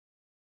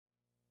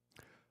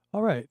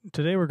All right,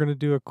 today we're going to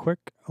do a quick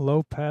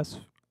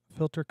low-pass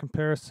filter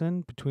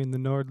comparison between the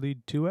Nord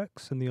Lead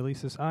 2X and the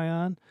Alesis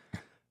Ion.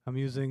 I'm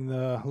using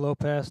the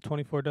low-pass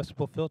 24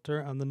 decibel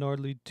filter on the Nord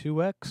Lead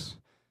 2X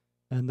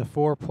and the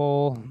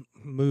 4-pole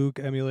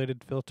Moog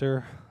emulated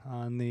filter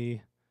on the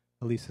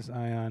Alesis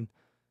Ion.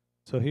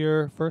 So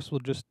here, first we'll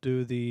just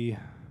do the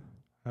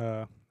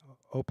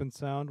open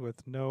sound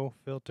with no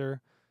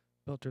filter.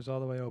 Filter's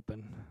all the way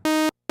open.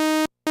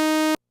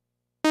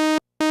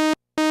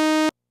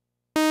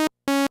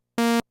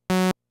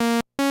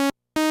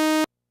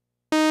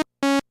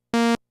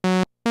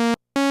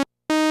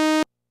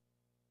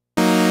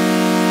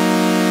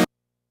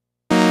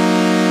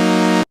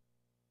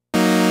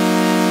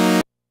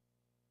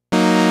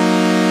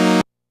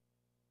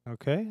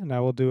 Okay,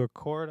 now we'll do a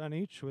chord on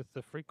each with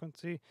the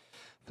frequency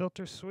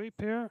filter sweep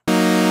here.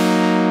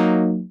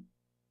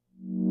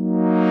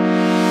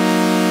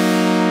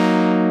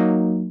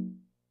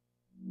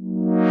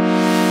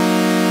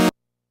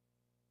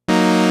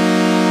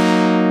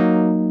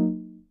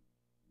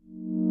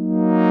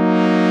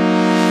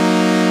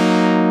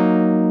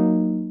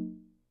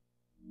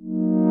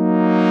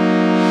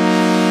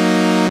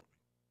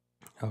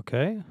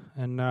 Okay,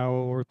 and now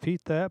we'll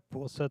repeat that.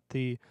 We'll set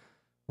the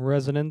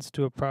resonance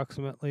to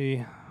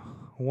approximately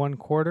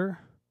 1/4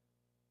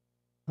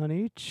 on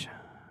each.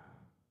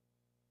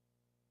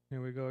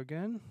 Here we go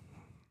again.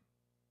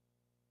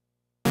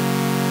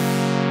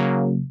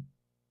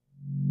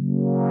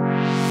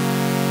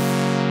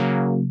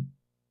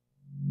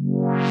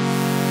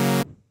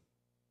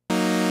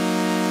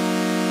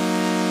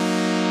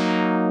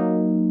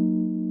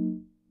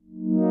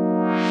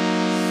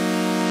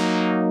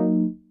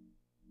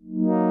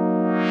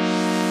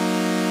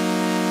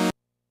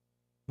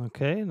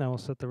 Okay, now we'll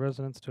set the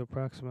resonance to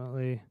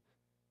approximately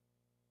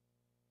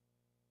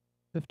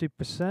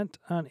 50%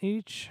 on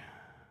each.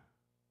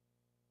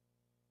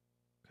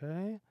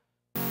 Okay.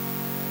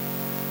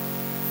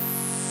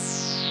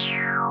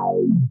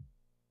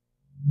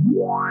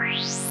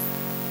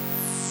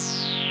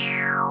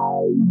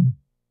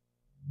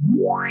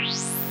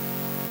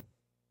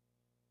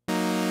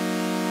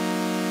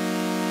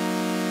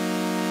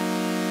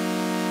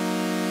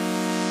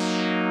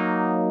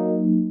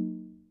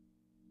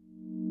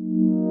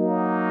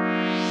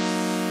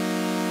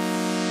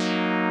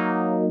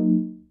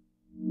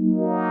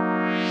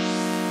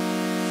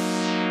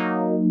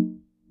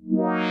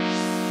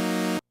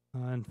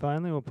 And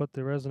finally, we'll put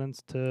the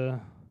resonance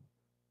to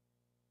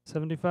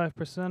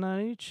 75%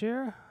 on each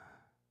here.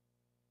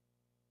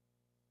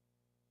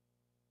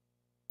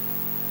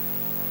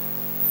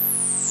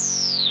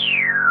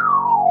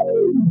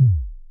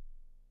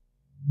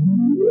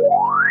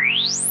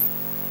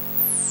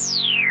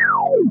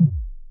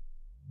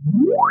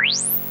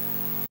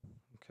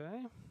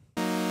 Okay.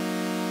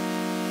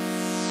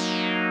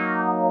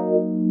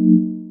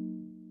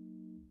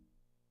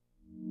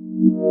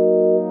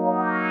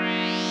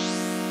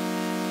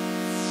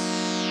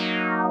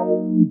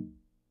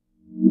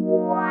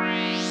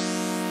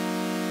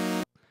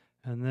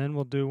 And then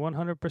we'll do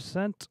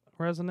 100%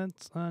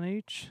 resonance on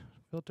each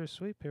filter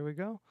sweep. Here we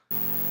go.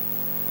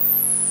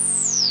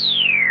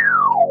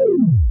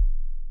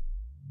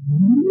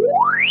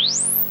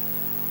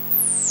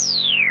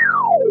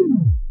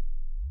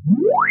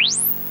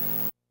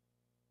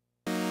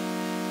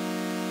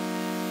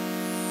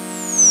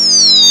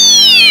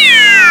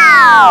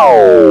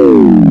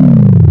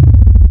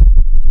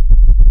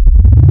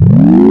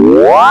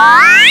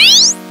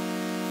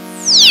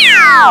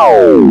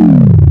 Wow!